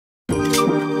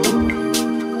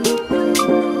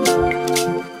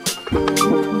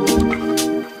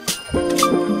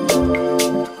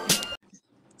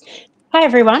Hi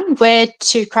everyone, we're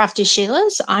two crafty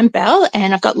Sheilas. I'm Belle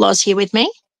and I've got Loz here with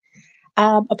me.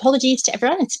 Apologies to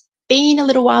everyone, it's been a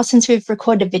little while since we've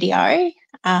recorded a video.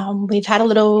 We've had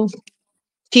a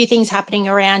few things happening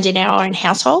around in our own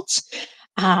households,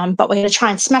 but we're going to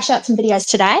try and smash out some videos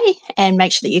today and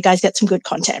make sure that you guys get some good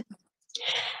content.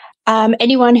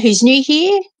 Anyone who's new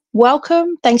here,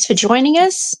 welcome, thanks for joining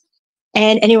us.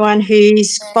 And anyone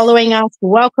who's following us,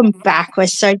 welcome back. We're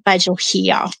so glad you're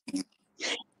here.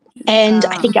 And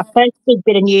I think our first big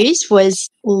bit of news was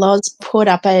Loz put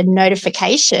up a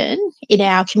notification in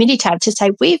our community tab to say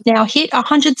we've now hit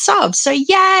 100 subs. So yay!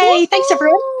 Woo-hoo! Thanks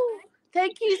everyone.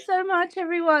 Thank you so much,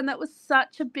 everyone. That was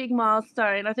such a big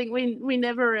milestone. I think we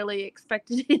never really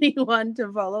expected anyone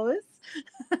to follow us.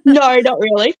 No, not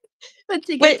really. But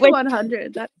to get to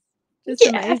 100, that's just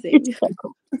amazing. It's so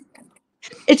cool.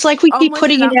 It's like we keep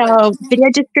putting in our video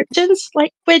descriptions,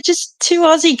 like we're just two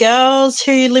Aussie girls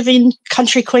who live in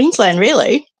country Queensland,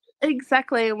 really.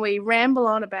 Exactly, and we ramble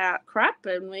on about crap,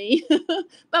 and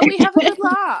but we have a good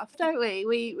laugh, don't we?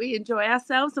 We enjoy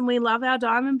ourselves, and we love our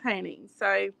diamond painting.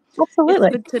 So absolutely,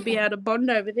 it's good to be able to bond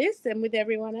over this and with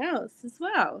everyone else as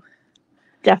well.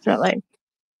 Definitely.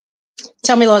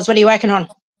 Tell me, Loz, what are you working on?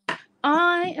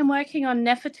 I am working on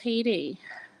Nefertiti.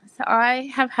 So I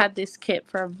have had this kit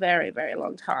for a very, very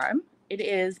long time. It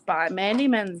is by Mandie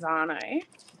Manzano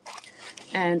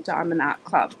and Diamond Art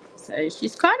Club. So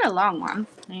she's quite a long one.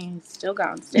 And still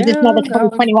going. Is this another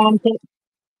 2021 kit?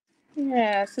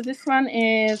 Yeah, so this one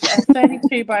is a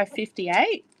 32 by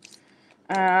 58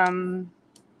 round,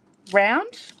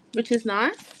 which is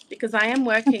nice because I am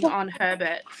working on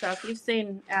Herbert. So if you've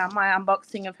seen my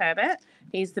unboxing of Herbert,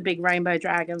 he's the big rainbow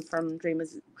dragon from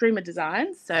Dreamer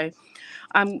Designs. So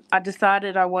I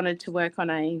decided I wanted to work on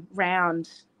a round,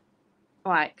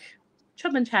 like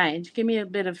chop and change. Give me a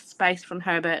bit of space from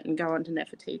Herbert and go on to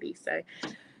Nefertiti. So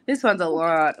this one's a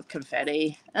lot of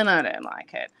confetti, and I don't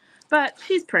like it. But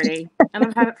she's pretty, and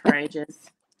I've had it for ages.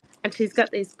 And she's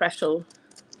got these special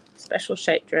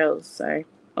shape drills, so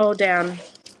all down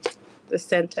the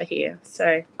center here.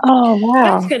 So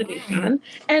that's going to be fun.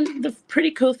 And the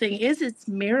pretty cool thing is it's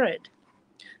mirrored.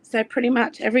 So pretty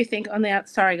much everything on the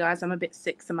outside, sorry guys, I'm a bit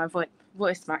sick, so my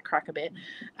voice might crack a bit.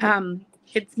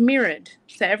 It's mirrored,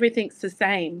 so everything's the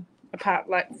same, apart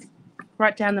like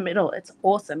right down the middle. It's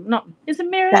awesome. Is it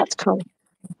mirrored? That's cool.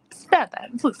 It's about that.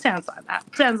 It sounds like that.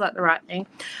 Sounds like the right thing.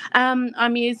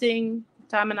 I'm using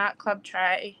Diamond Art Club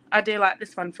tray. I do like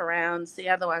this one for rounds. The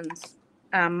other ones,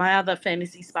 my other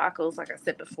Fantasy Sparkles, like I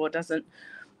said before, doesn't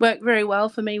work very well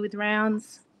for me with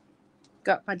rounds.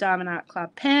 Got my Diamond Art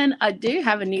Club pen. I do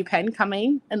have a new pen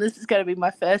coming, and this is going to be my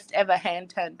first ever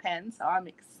hand-turned pen, so I'm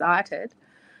excited.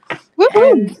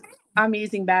 Woo-hoo. And I'm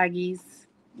using baggies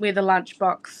with a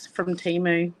lunchbox from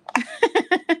Temu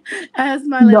as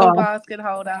my little basket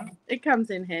holder. It comes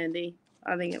in handy.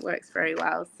 I think it works very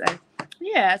well. So,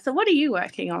 yeah. So what are you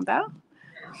working on, Belle?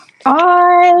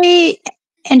 I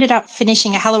ended up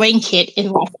finishing a Halloween kit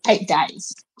in like 8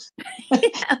 days. Yeah,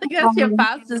 I think that's your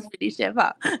fastest finish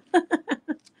ever.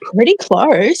 Pretty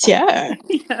close, yeah.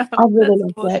 I really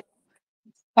loved it.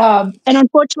 And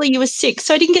unfortunately you were sick,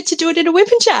 so I didn't get to do it in a WIP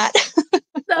and chat.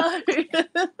 No.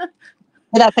 But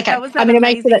that's okay. I'm going to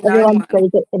make sure that everyone sees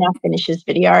it in our finishes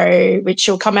video, which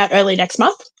will come out early next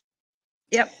month.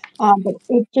 Yep. But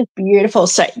it's just beautiful.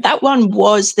 So that one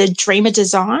was the Dreamer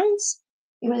Designs.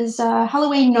 It was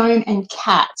Halloween gnome and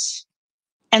cat.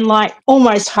 And like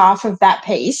almost half of that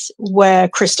piece were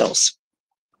crystals.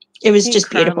 It was just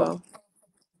beautiful.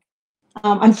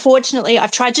 Unfortunately,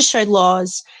 I've tried to show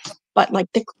Loz, but like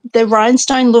the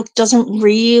rhinestone look doesn't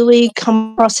really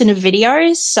come across in a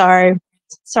video. So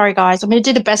sorry, guys. I'm going to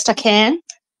do the best I can.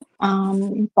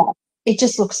 But it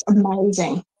just looks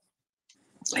amazing.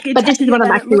 But this is what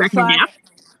I'm actually working on now.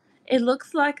 It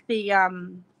looks like the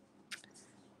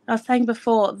I was saying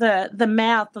before, the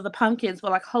mouth of the pumpkins were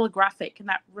like holographic, and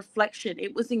that reflection,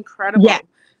 it was incredible. Yeah.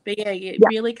 But yeah, you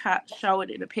really can't show it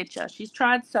in a picture. She's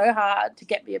tried so hard to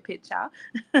get me a picture.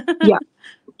 Yeah.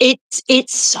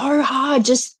 It's so hard.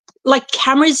 Just like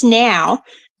cameras now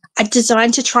are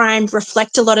designed to try and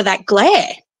reflect a lot of that glare.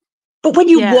 But when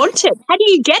you want it, how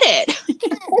do you get it?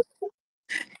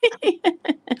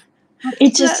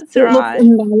 It just looks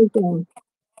amazing.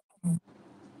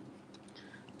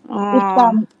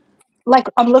 It's, like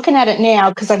I'm looking at it now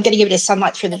because I'm getting a bit of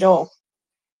sunlight through the door.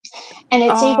 And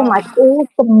it's even like all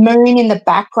the moon in the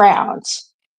background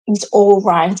is all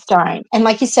rhinestone. And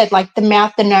like you said, like the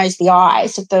mouth, the nose, the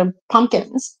eyes of the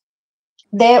pumpkins,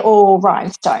 they're all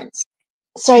rhinestones.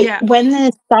 So when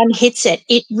the sun hits it,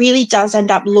 it really does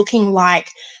end up looking like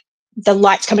the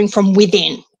light's coming from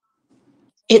within.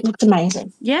 It looks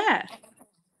amazing. Yeah.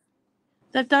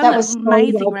 They've done That was so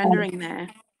amazing well done. rendering there.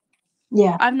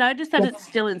 Yeah. I've noticed that Yeah. it's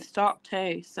still in stock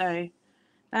too, so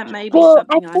that may be Well,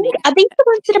 I something I think need. are these the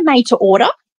ones that are made to order?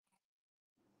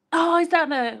 Oh, is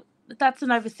that that's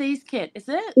an overseas kit, is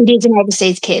it? It is an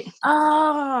overseas kit.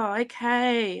 Oh,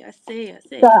 okay. I see.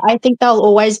 So I think they'll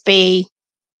always be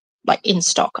like in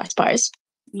stock, I suppose.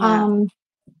 Yeah.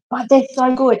 But they're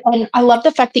so good. And I love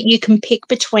the fact that you can pick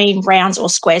between rounds or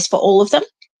squares for all of them.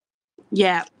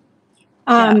 Yeah.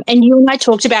 Yeah. And you and I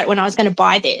talked about it when I was going to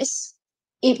buy this.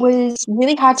 It was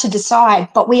really hard to decide,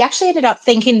 but we actually ended up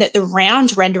thinking that the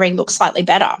round rendering looked slightly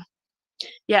better.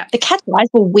 Yeah. The cat's eyes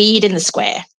were weird in the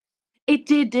square. It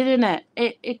did, didn't it?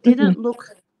 It didn't look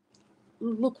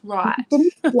right. It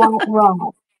didn't quite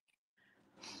right.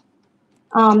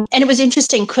 And it was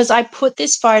interesting because I put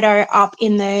this photo up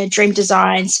in the Dream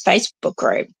Designs Facebook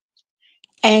group,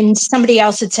 and somebody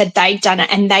else had said they'd done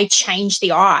it and they changed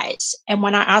the eyes. And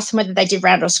when I asked them whether they did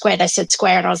round or square, they said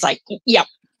square, and I was like, yep,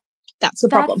 that's the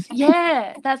problem.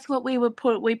 Yeah, that's what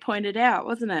we pointed out,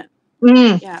 wasn't it?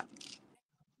 Mm. Yeah.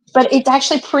 But it's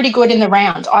actually pretty good in the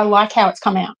round. I like how it's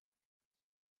come out.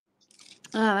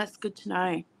 Oh, that's good to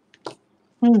know.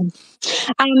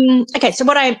 Okay, so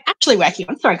what I'm actually working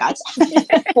on, sorry guys,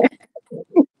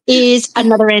 is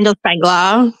another Randal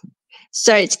Spangler.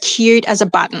 So it's cute as a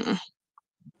button.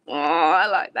 Oh, I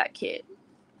like that kit.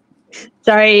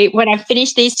 So when I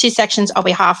finish these two sections, I'll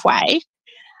be halfway.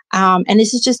 And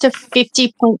this is just a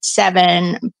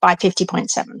 50.7 by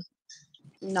 50.7.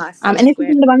 Nice. And this is one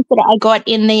of the ones that I got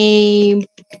in the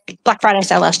Black Friday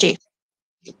sale last year.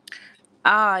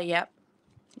 Ah, yep.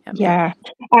 Yeah.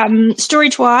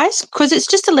 Storage-wise, because it's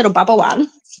just a little bubble one,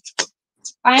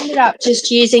 I ended up just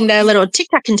using the little Tic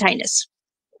Tac containers.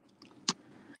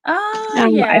 Oh,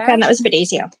 yeah. I found that was a bit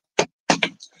easier.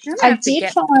 I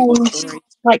did find,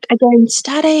 like, again,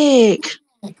 static.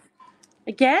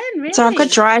 Again, really? So I've got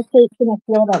dry sheets and I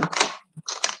feel them.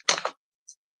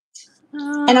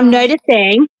 Oh. And I'm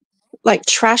noticing, like,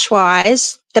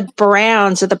 trash-wise, the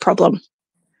browns are the problem.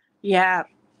 Yeah.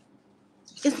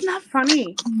 Isn't that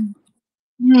funny?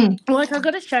 Like, I've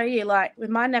got to show you, like,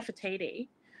 with my Nefertiti,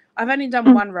 I've only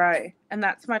done one row, and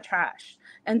that's my trash.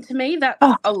 And to me, that's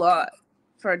a lot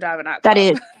for a diamond art club. That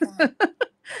is.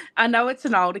 I know it's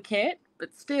an older kit,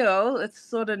 but still, it's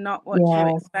sort of not what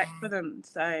you expect for them.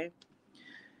 So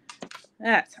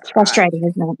that's frustrating,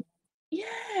 isn't it?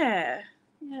 Yeah.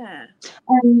 Yeah.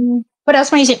 What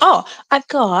else am I using? Oh, I've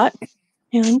got,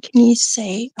 can you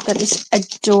see? I've got this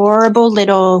adorable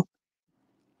little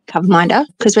cover minder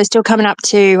because we're still coming up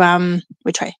to,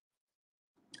 which way?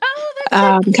 Oh, that's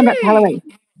so cute. Coming up to Halloween.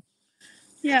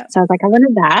 Yeah. So I was like, I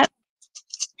wanted that.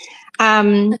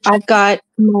 I've got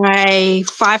my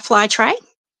Firefly tray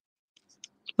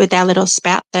with our little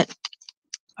spout that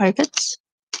opens.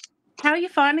 How are you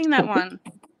finding that one?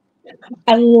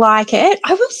 I like it.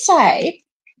 I will say,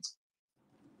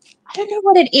 I don't know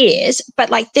what it is, but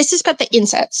like this has got the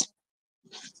inserts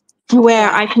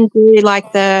where I can do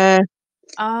like the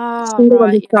single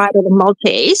on the side or the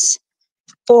multis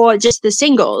or just the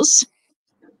singles.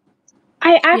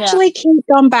 I actually keep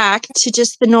going back to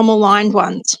just the normal lined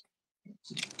ones.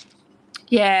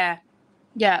 Yeah.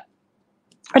 Yeah.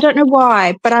 I don't know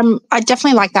why, but I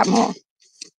definitely like that more.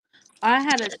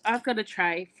 I've got a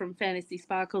tray from Fantasy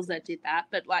Sparkles that did that,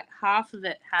 but like half of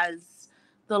it has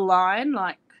the line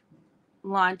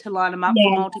to line them up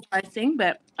for multi-placing,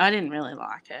 but I didn't really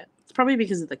like it. It's probably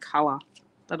because of the colour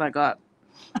that I got.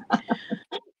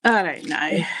 I don't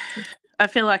know. I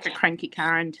feel like a cranky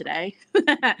Karen today.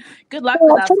 Good luck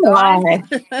with us, guys.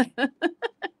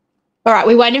 All right,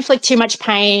 we won't inflict too much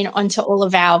pain onto all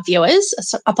of our viewers.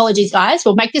 So apologies, guys.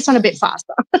 We'll make this one a bit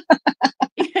faster.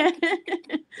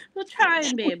 We'll try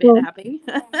and be a bit happy.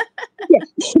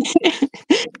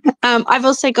 I've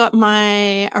also got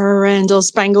my Randal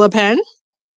Spangler pen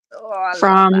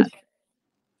from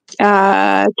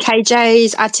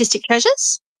KJ's Artistic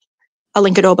Treasures. I'll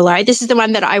link it all below. This is the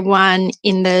one that I won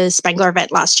in the Spangler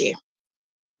event last year.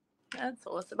 That's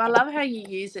awesome. I love how you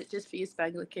use it just for your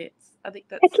Spangler kits. I think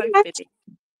that's so fitting.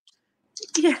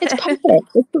 Yeah. It's perfect.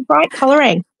 It's the right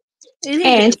colouring.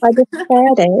 And I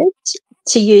decided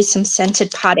to use some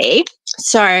scented putty.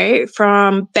 So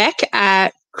from Beck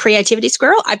at Creativity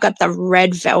Squirrel, I've got the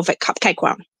red Velvet Cupcake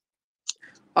one.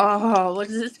 Oh, what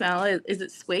does it smell? Is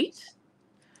it sweet?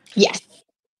 Yes.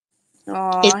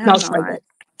 Oh, it smells so good.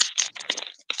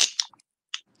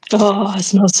 Oh, it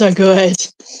smells so good.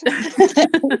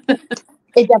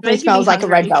 It definitely smells like a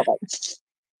red velvet.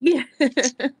 Yeah.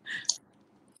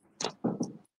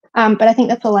 But I think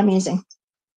that's all I'm using.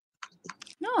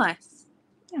 Nice.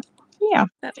 Yeah.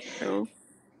 That's cool.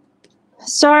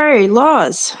 So,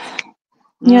 Loz,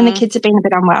 You and the kids have been a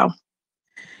bit unwell.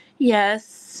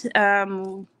 Yes.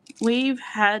 We've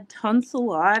had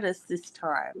tonsillitis this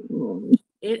time.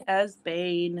 It has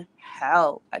been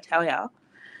hell, I tell ya.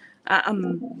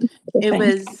 It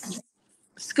was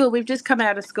school. We've just come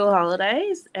out of school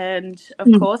holidays, and of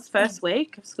course, first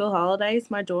week of school holidays,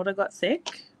 my daughter got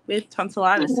sick with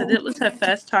tonsillitis. So it was her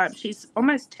first time. She's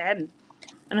almost 10,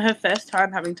 and her first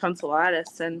time having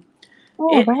tonsillitis, and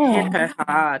it hit her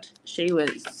hard. She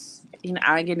was in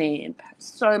agony and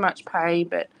so much pain,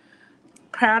 but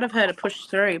proud of her to push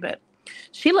through. But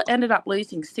she ended up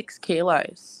losing 6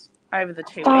 kilos over the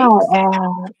 2 weeks.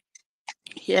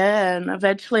 Yeah, and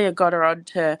eventually I got her on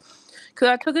to, because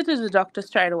I took her to the doctor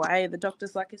straight away. The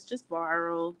doctor's like, it's just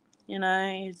viral, you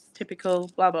know, it's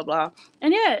typical, blah, blah, blah.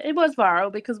 And yeah, it was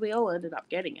viral because we all ended up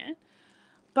getting it.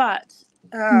 But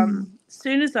as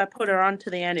soon as I put her onto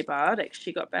the antibiotics,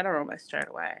 she got better almost straight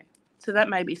away. So that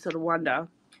made me sort of wonder,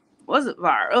 was it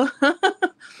viral?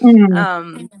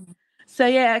 So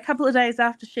yeah, a couple of days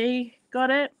after she got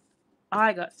it,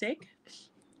 I got sick.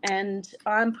 And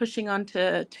I'm pushing on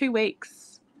to 2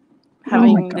 weeks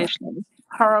having this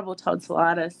horrible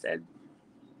tonsillitis. And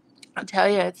I tell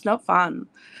you, it's not fun.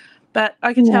 But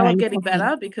I can tell I'm getting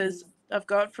better because I've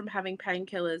gone from having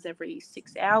painkillers every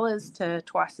 6 hours to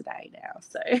twice a day now.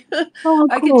 So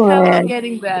I can tell I'm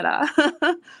getting better.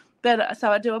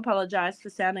 So I do apologise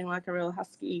for sounding like a real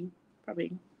husky,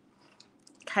 probably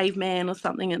caveman or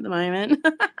something at the moment.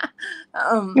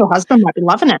 Your husband might be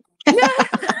loving it.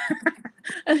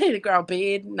 I need to grow a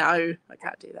beard. No, I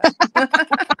can't do that.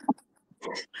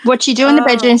 What you do in the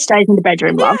bedroom stays in the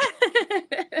bedroom, love.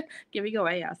 Giving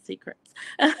away our secrets.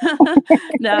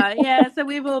 No, yeah, so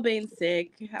we've all been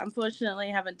sick. Unfortunately,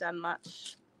 haven't done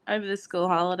much over the school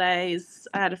holidays.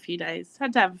 I had to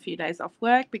have a few days off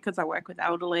work because I work with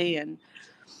elderly and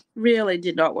really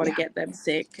did not want to get them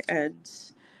sick. And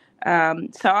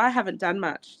so I haven't done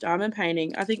much diamond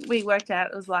painting. I think we worked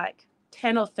out it was like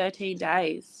 10 or 13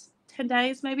 days, 10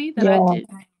 days maybe that I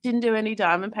didn't do any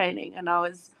diamond painting, and I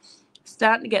was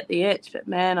starting to get the itch, but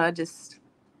man, I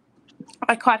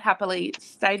quite happily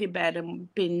stayed in bed and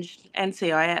binged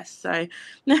NCIS. So at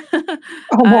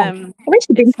least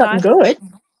you did something good.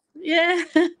 Yeah.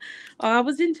 I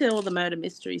was into all the murder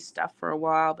mystery stuff for a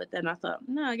while, but then I thought,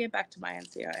 no, I'll get back to my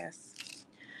NCIS.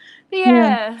 But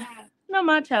yeah, not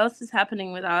much else is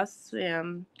happening with us. We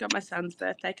got my son's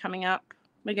birthday coming up.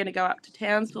 We're going to go up to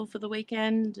Townsville for the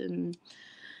weekend, and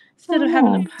instead of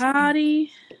having a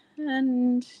party,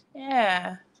 and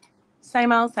yeah,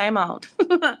 same old, same old.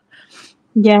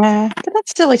 Yeah, but that's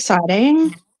still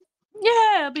exciting.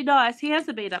 Yeah, it'll be nice. He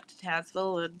hasn't been up to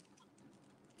Townsville, and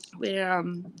we're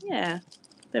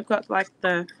they've got like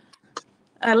the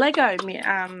Lego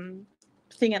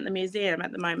thing at the museum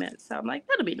at the moment. So I'm like,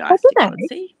 that'll be nice to go and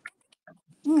see.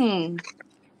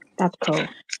 That's cool.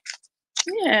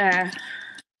 Yeah.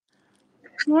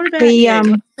 What about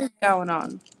you? What's going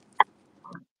on?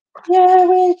 Yeah,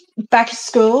 we're back at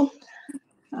school.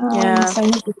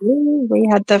 So we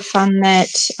had the fun that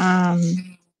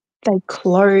they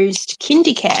closed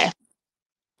kindy-care.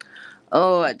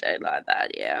 Oh, I don't like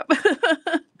that, yeah.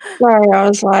 So I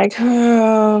was like,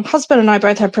 husband and I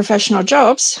both have professional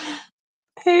jobs.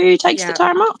 Who takes the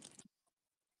time off?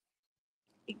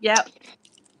 Yep.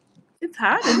 It's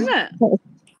hard, isn't it?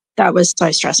 That was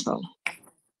so stressful.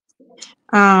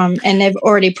 And they've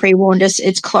already pre-warned us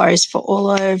it's closed for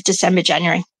all of December,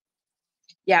 January.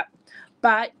 Yep.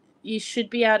 But you should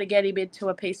be able to get him into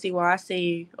a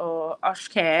PCYC or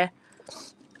OshCare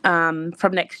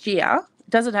from next year. It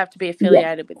doesn't have to be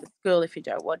affiliated with the school if you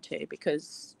don't want to,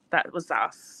 because that was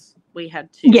us. We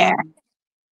had to. Yeah.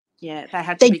 They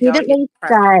had to be going. They did at least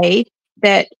say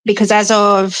that because as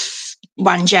of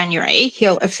 1 January,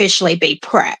 he'll officially be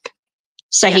prep.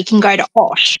 So he can go to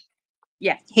OSH.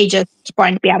 Yeah. He just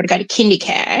won't be able to go to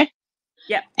kindy-care.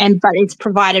 Yeah. But it's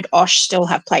provided OSH still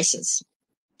have places.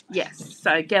 Yes.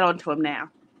 So get on to him now.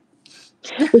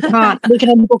 We can't. We can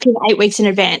only book in 8 weeks in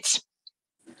advance.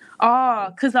 Oh,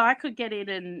 because I could get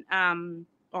in and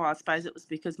I suppose it was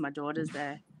because my daughter's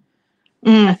there.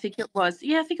 I think it was.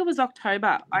 Yeah, I think it was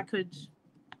October. I could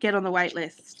get on the wait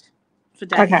list for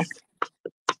days. Okay.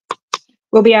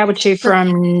 We'll be able to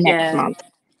from next month.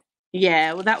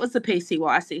 Yeah, well, that was the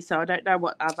PCYC, so I don't know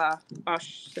what other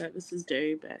OSH services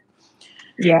do, but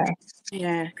yeah,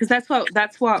 because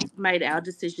that's what made our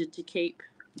decision to keep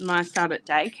my son at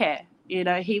daycare. You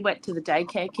know, he went to the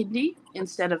daycare kindy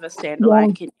instead of a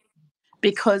standalone kindy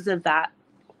because of that.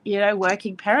 You know,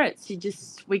 working parents,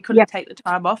 we couldn't take the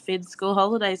time off in school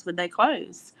holidays when they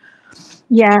close.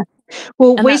 Yeah,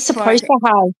 well, we're supposed to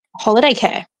have holiday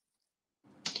care.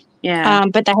 Yeah.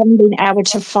 But they haven't been able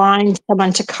to find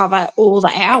someone to cover all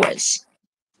the hours.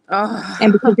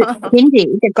 And because it's Oh.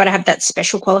 kindy, they've got to have that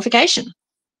special qualification.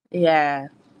 Yeah.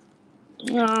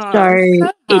 So Oh,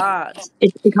 it's so hard.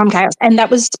 it's become chaos. And that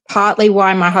was partly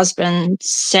why my husband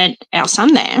sent our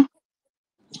son there,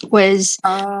 was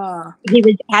Oh. he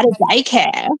was at a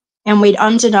daycare and we'd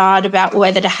undenied about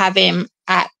whether to have him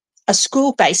at a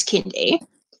school-based kindy.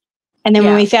 And then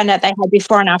when we found out they had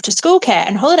before and after school care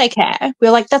and holiday care, we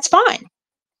were like, that's fine.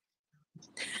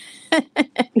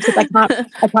 Because I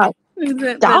can't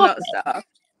They're staff not it. staff.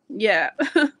 Yeah.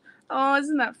 Oh,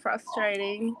 isn't that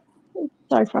frustrating?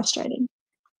 So frustrating.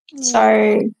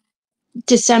 So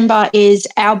December is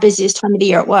our busiest time of the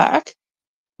year at work.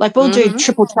 Like we'll do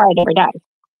triple trade every day.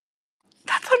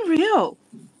 That's unreal.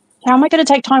 How am I going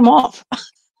to take time off?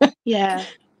 Yeah.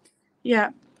 Yeah.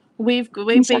 We've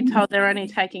been told they're only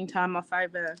taking time off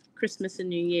over Christmas and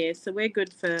New Year, so we're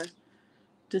good for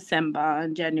December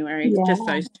and January, just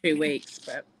those 2 weeks.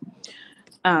 But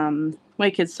we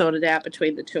could sort it out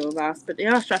between the two of us. But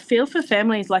gosh, I feel for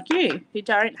families like you who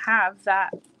don't have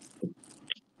that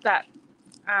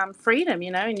freedom,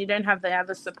 and you don't have the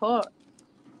other support.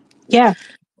 Yeah.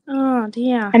 Oh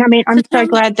dear. And I mean, I'm so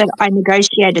glad that I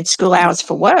negotiated school hours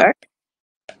for work.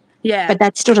 Yeah. But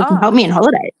that still doesn't help me in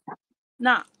holidays.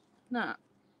 No.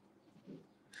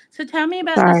 So tell me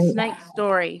about the snake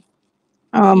story.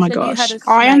 Oh my gosh.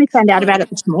 I only found out about it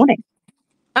this morning.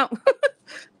 Oh,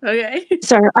 okay.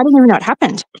 So I didn't even know what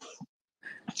happened.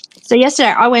 So yesterday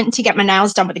I went to get my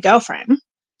nails done with a girlfriend.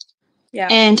 Yeah.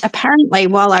 And apparently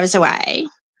while I was away,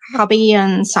 hubby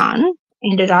and son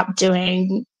ended up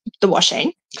doing the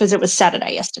washing because it was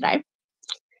Saturday yesterday.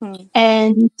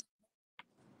 And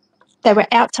they were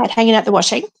outside hanging out the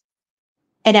washing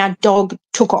and our dog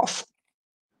took off.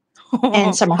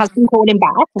 And so my husband called him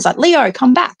back. I was like, Leo,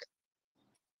 come back.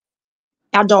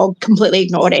 Our dog completely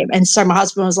ignored him. And so my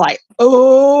husband was like,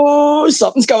 oh,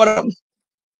 something's going on.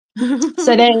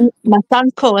 So then my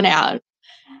son's calling out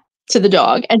to the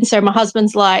dog. And so my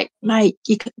husband's like, mate,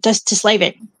 you could just leave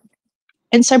it.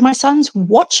 And so my son's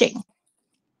watching.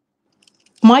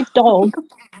 My dog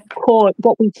caught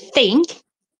what we think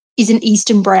is an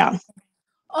Eastern brown.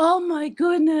 Oh my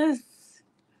goodness.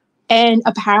 And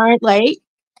apparently,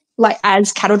 like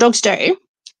as cattle dogs do,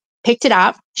 picked it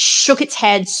up, shook its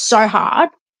head so hard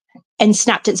and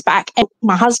snapped its back. And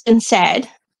my husband said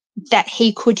that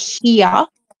he could hear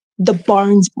the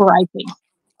bones breaking.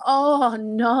 Oh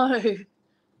no.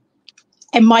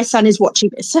 And my son is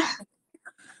watching this.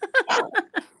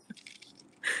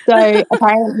 So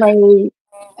apparently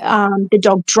the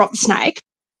dog dropped the snake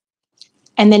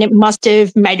and then it must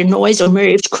have made a noise or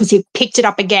moved because he picked it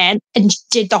up again and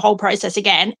did the whole process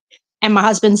again. And my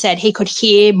husband said he could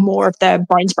hear more of the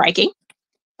bones breaking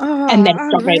and then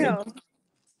stop moving.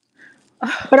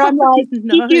 But I'm like,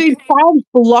 no. did you try and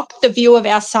block the view of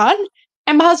our son?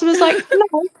 And my husband was like,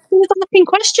 no, he was asking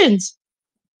questions.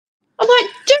 I'm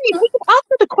like, dude, he can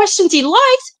answer the questions he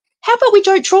likes. How about we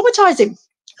don't traumatize him?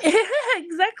 Yeah,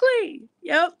 exactly.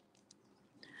 Yep.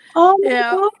 Oh my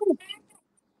God.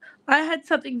 I had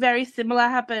something very similar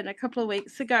happen a couple of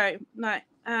weeks ago. Like,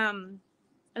 I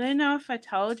don't know if I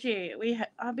told you.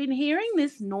 I've been hearing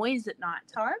this noise at night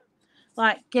time,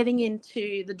 like getting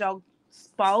into the dog's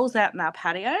bowls out in our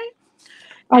patio.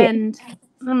 Oh, and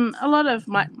a lot of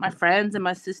my friends and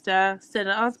my sister said,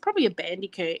 oh, it's probably a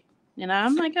bandicoot.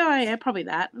 I'm like, oh, yeah, probably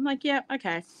that. I'm like, yeah,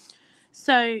 okay.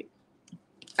 So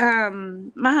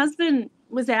my husband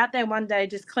was out there one day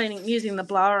just using the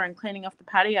blower and cleaning off the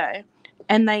patio,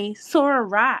 and they saw a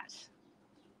rat.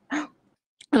 And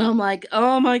I'm like,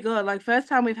 oh, my God, like first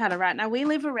time we've had a rat. Now, we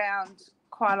live around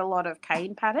quite a lot of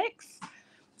cane paddocks,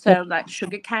 so like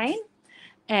sugar cane.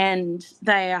 And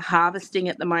they are harvesting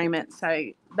at the moment, so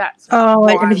that's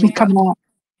everything's coming out.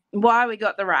 Why we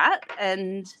got the rat.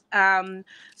 And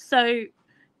so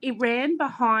it ran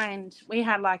behind. We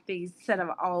had like these set of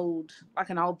an old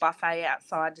buffet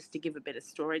outside just to give a bit of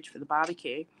storage for the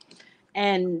barbecue,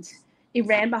 and it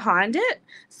ran behind it.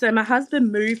 So my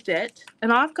husband moved it,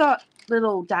 and I've got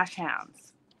little dash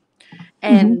hounds,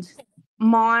 and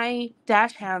my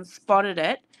dash hound spotted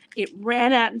it. It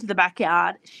ran out into the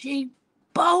backyard. She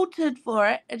bolted for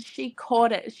it and she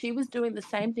caught it. She was doing the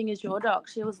same thing as your dog.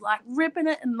 She was like ripping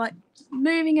it and like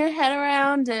moving her head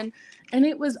around, and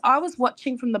I was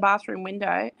watching from the bathroom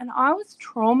window and I was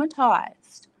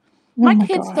traumatized. My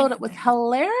kids thought it was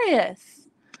hilarious.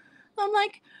 I'm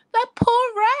like, that poor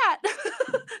rat.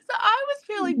 So I was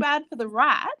feeling bad for the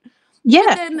rat. Yeah.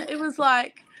 But then it was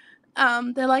like,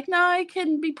 they're like, no, it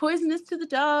can be poisonous to the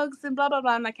dogs and blah, blah,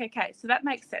 blah. I'm like, okay, so that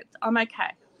makes sense. I'm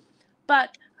okay.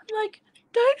 But I'm like,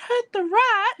 don't hurt the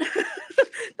rat.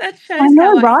 That I shows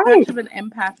know, how right? much of an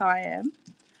empath I am.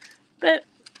 But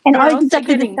And we're I was also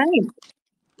exactly the getting same.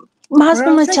 My we're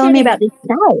husband was also telling me about getting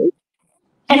this snake,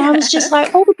 and I was just yeah.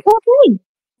 like, oh, the poor thing.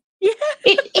 Yeah.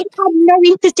 It had no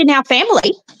interest in our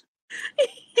family.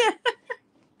 Yeah.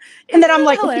 And Isn't then I'm it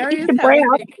like, it's hilarious Easter how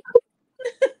brown. we think?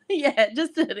 Yeah,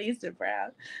 just an Easter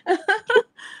brown.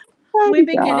 Oh, We've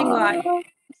been getting like God.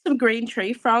 some green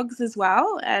tree frogs as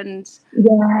well, and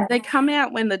Yeah. they come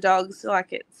out when the dogs,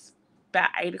 like, it's about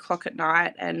 8 o'clock at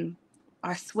night, and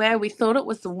I swear we thought it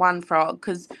was the one frog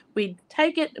because we'd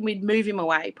take it and we'd move him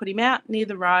away, put him out near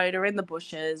the road or in the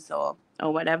bushes or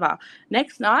whatever.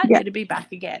 Next night Yeah. it'd be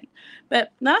back again.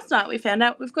 But last night we found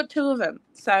out we've got two of them.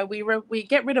 So we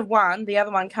get rid of one, the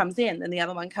other one comes in, then the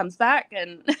other one comes back,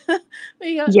 and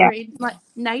we got Yeah. like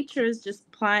nature is just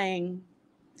playing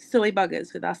silly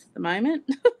buggers with us at the moment.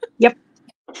 Yep.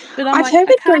 But I'm I've like, heard I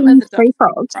with can't let green the dogs tree eat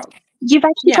frogs, frogs. you've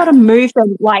actually got Yeah. to move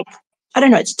them like, I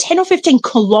don't know, it's 10 or 15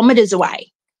 kilometers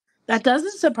away. That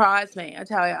doesn't surprise me, I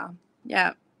tell you.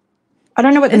 Yeah. I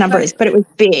don't know what the It's number like, is, but it was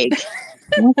big.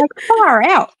 And I was like, far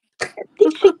out.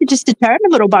 These things are just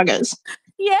determined little buggers.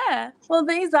 yeah, well,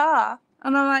 these are.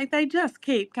 And I'm like, they just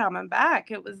keep coming back.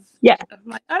 I'm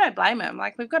like, I don't blame them.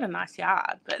 Like, we've got a nice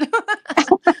yard, but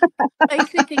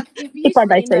makes me think, have you If I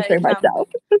may seen say so those, myself.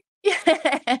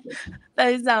 yeah,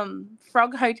 those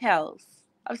frog hotels?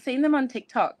 I've seen them on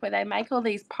TikTok where they make all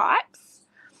these pipes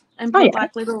and Oh, put yeah.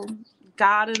 like little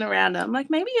garden around them. Like,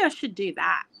 maybe I should do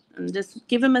that and just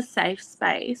give them a safe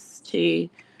space to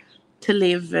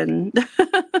live and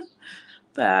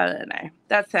but I don't know.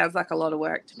 That sounds like a lot of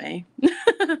work to me.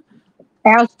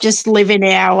 Ours just live in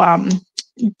our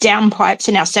downpipes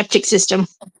in our septic system.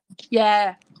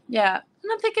 Yeah, yeah.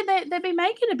 And I'm thinking they'd be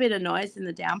making a bit of noise in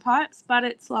the downpipes, but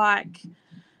it's like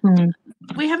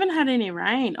we haven't had any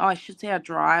rain. Oh, I should see how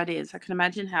dry it is. I can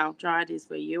imagine how dry it is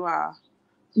where you are.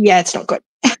 Yeah, it's not good.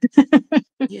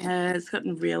 Yeah, it's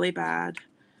gotten really bad.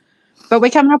 But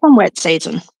we're coming up on wet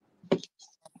season.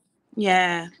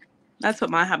 Yeah, that's what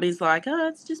my hubby's like. Oh,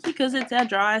 it's just because it's our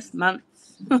driest months.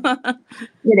 It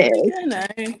is. I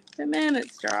know, but man,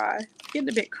 it's dry. It's getting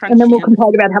a bit crunchy. And then we'll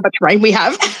complain about how much rain we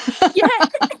have.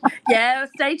 Yeah.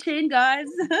 Stay tuned, guys.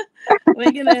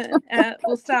 We're gonna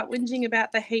we'll start whinging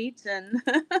about the heat, and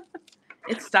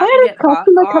it's I starting to had get a hot.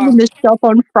 customer come in the shop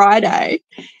on Friday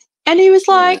and he was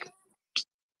like,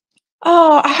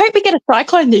 oh, I hope we get a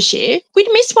cyclone this year.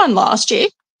 We'd missed one last year.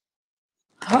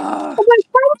 I'm like,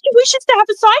 why would you wish us to have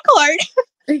a cyclone?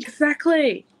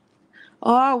 Exactly.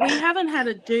 Oh, we haven't had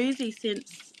a doozy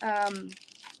since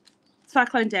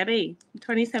Cyclone Debbie in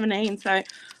 2017. So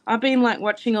I've been like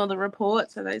watching all the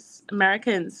reports of those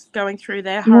Americans going through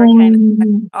their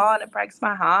hurricane. Oh, and it breaks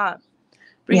my heart.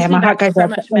 Brings me My heart back goes so out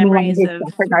to much anyone memories who's of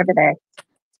suffering over there.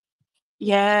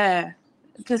 yeah.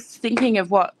 Just thinking of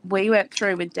what we went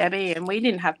through with Debbie, and we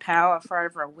didn't have power for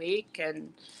over a week,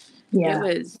 and it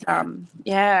was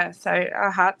so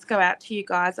our hearts go out to you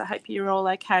guys. I hope you're all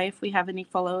okay. If we have any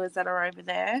followers that are over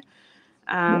there,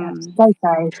 So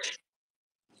safe.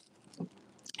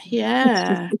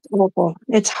 It's awful.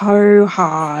 It's so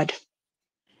hard.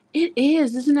 It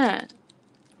is, isn't it?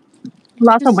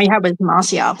 Last one we had was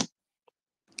Marcia.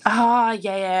 Oh,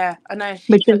 yeah. I know.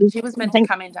 She was meant to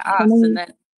come into us and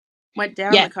then went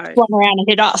down the coast. Flung around and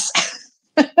hit us.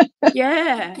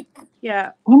 Yeah.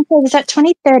 Was that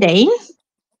 2013?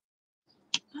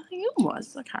 I think it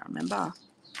was. I can't remember.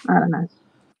 I don't know.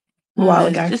 A while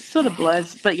ago. It just sort of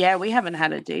blurs. But yeah, we haven't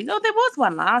had a dig. Oh, there was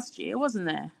one last year, wasn't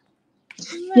there?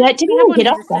 Yeah, it didn't really hit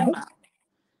us though.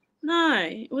 No,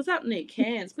 it was up near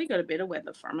Cairns. We got a bit of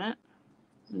weather from it.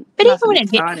 But even when it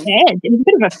hit Cairns, it was a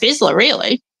bit of a fizzler,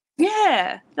 really.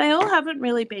 Yeah, they all haven't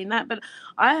really been that. But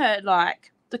I heard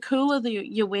like the cooler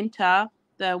your winter,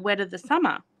 the wetter the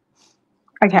summer.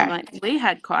 Okay. Like we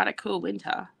had quite a cool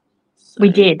winter. So, we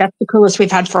did. That's the coolest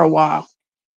we've had for a while.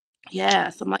 Yeah,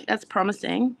 so I'm like, that's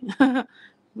promising.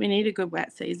 We need a good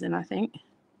wet season, I think.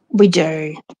 We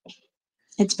do.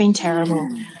 It's been terrible.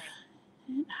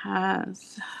 It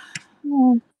has.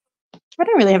 Yeah. I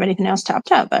don't really have anything else to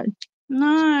update, but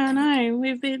No.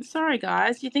 We've been sorry,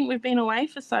 guys. You think we've been away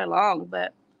for so long,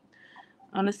 but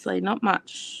honestly, not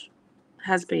much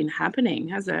has been happening,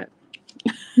 has it?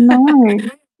 No.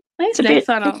 It's a bit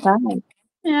fun. sad.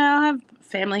 Yeah, I'll have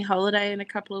family holiday in a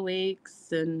couple of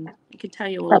weeks, and I can tell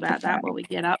you all about that, what we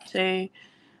get up to.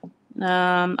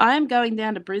 I am going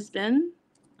down to Brisbane.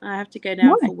 I have to go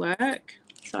down for work,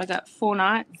 so I got 4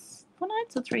 nights. 4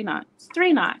 nights or 3 nights?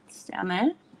 3 nights down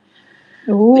there.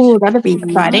 Oh, that'll be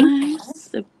exciting.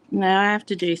 Nice. Now I have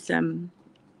to do some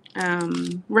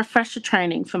refresher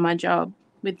training for my job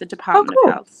with the Department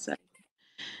of Health. So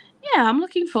yeah, I'm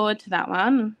looking forward to that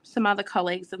one. Some other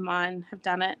colleagues of mine have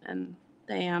done it, and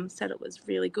they said it was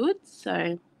really good.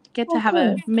 So get to have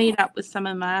a meet up with some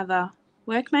of my other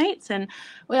workmates. And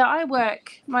where I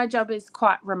work, my job is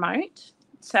quite remote.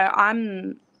 So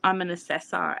I'm an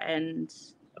assessor, and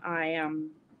I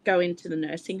go into the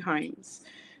nursing homes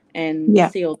and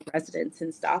see all the residents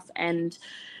and stuff. And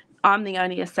I'm the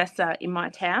only assessor in my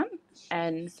town.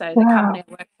 And so the company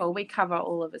I work for, we cover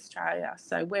all of Australia.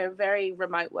 So we're a very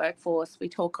remote workforce. We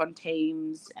talk on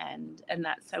Teams and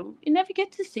that. So you never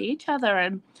get to see each other.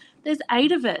 And there's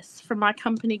 8 of us from my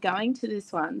company going to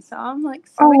this one. So I'm like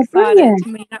so excited to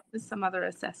meet up with some other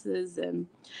assessors. And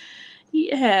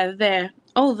yeah, they're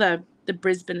all the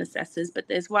Brisbane assessors, but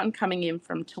there's one coming in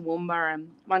from Toowoomba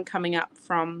and one coming up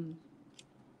from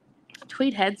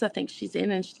Tweed Heads, I think she's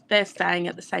in, and they're staying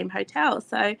at the same hotel.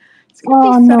 So it's going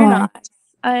to be so nice.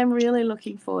 I am really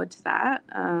looking forward to that.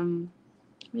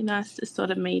 Be nice to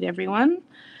sort of meet everyone.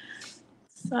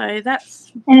 So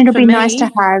that's and it'll be nice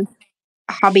to have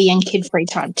hubby and kid free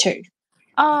time too.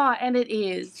 Oh, and it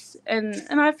is, and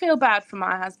I feel bad for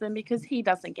my husband because he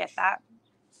doesn't get that,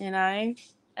 you know,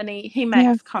 and he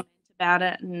makes comments about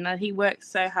it, and he works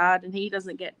so hard and he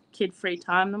doesn't get kid free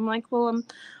time. And I'm like, well,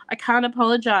 I can't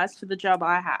apologize for the job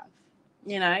I have.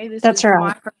 You know, this is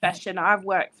my profession. I've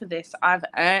worked for this. I've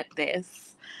earned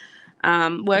this.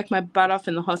 Worked my butt off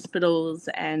in the hospitals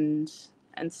and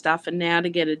stuff, and now to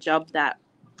get a job that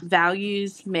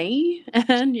values me,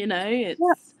 and you know,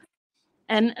 it's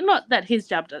and not that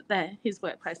his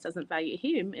workplace doesn't value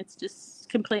him. It's just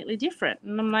completely different.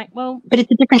 And I'm like, well, but it's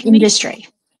a different industry.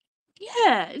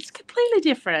 Yeah, it's completely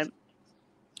different.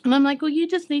 And I'm like, well, you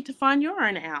just need to find your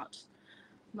own out.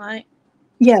 Like,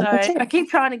 so I keep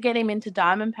trying to get him into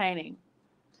diamond painting.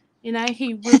 You know,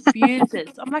 he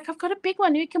refuses. I'm like, I've got a big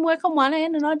one. You can work on one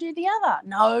end and I'll do the other.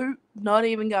 No, not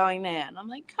even going there. And I'm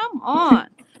like, come on.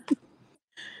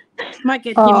 Might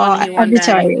get him on you one day.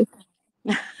 Tell you,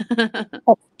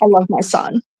 I love my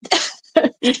son.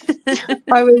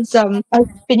 I was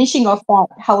finishing off that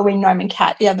Halloween gnome and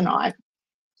cat the other night.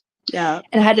 Yeah.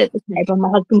 And I had it at the table. My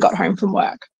husband got home from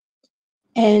work.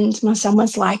 And my son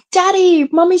was like, Daddy,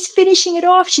 Mummy's finishing it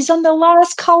off. She's on the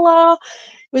last colour.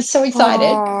 Was so excited.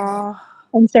 Aww.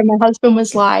 And so my husband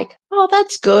was like, oh,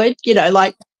 that's good. You know,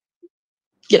 like,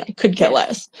 you know, could care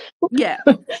less. Yeah.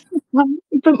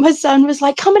 But my son was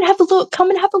like, come and have a look. Come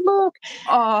and have a look.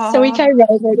 Aww. So we came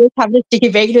over to have the sticky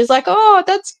bag. He was like, oh,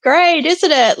 that's great,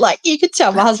 isn't it? Like, you could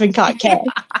tell my husband can't care.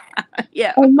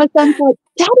 Yeah. And my son's like,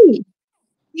 Daddy,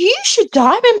 you should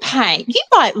diamond paint. You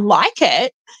might like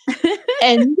it.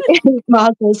 And my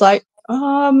husband was like,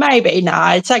 oh, maybe. No,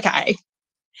 it's okay.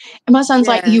 And my son's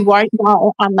like, you won't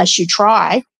know unless you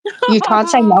try. You can't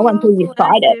say no until you've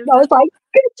tried it. And I was like,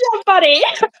 good job, buddy.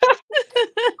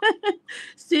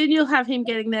 Soon you'll have him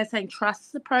getting there saying,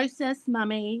 trust the process,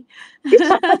 Mummy.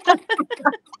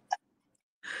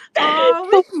 Oh, I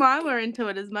wish mine were into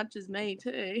it as much as me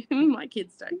too. My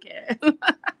kids don't care.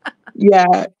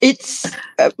 Yeah, it's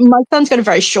my son's got a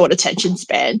very short attention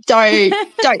span. Don't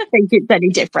think it's any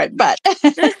different, but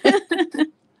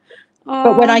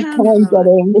but when I can get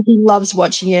him, he loves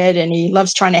watching it and he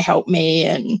loves trying to help me,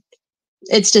 and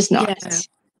it's just nice. Yeah.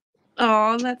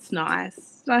 Oh, that's nice.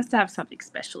 It's nice to have something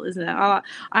special, isn't it? I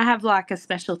have like a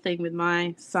special thing with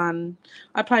my son.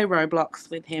 I play Roblox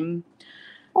with him.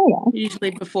 Oh, yeah.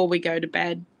 Usually before we go to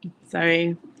bed.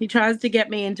 So he tries to get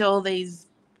me into all these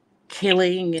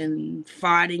killing and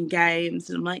fighting games,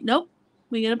 and I'm like, nope,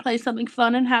 we're going to play something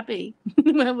fun and happy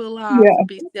where we'll laugh and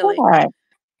be silly. Right.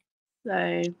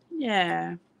 So,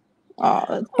 yeah. Oh,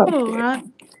 that's so cute. Right.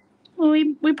 Well,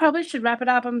 we probably should wrap it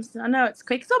up. I know it's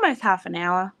quick. It's almost half an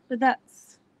hour, but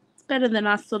it's better than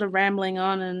us sort of rambling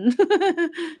on and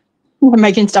we're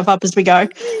making stuff up as we go.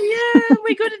 Yeah,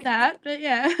 we're good at that. But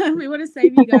yeah, we want to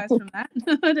save you guys from that.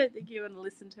 I don't think you want to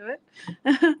listen to it.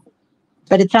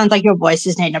 But it sounds like your voice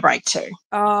is needing a break too.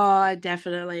 Oh,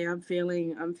 definitely. I'm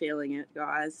feeling it,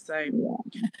 guys. So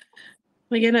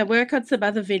we're going to work on some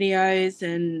other videos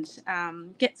and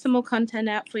get some more content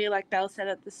out for you, like Belle said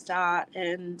at the start.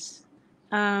 And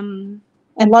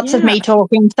lots of me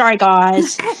talking. Sorry,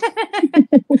 guys.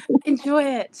 Enjoy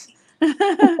it.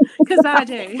 Because I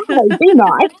do. Be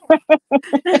nice.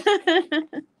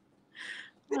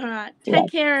 All right.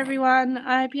 Take care, everyone.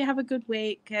 I hope you have a good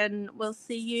week, and we'll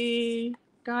see you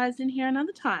guys in here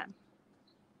another time.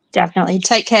 Definitely.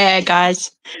 Take care,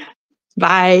 guys.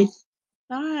 Bye.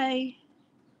 Bye.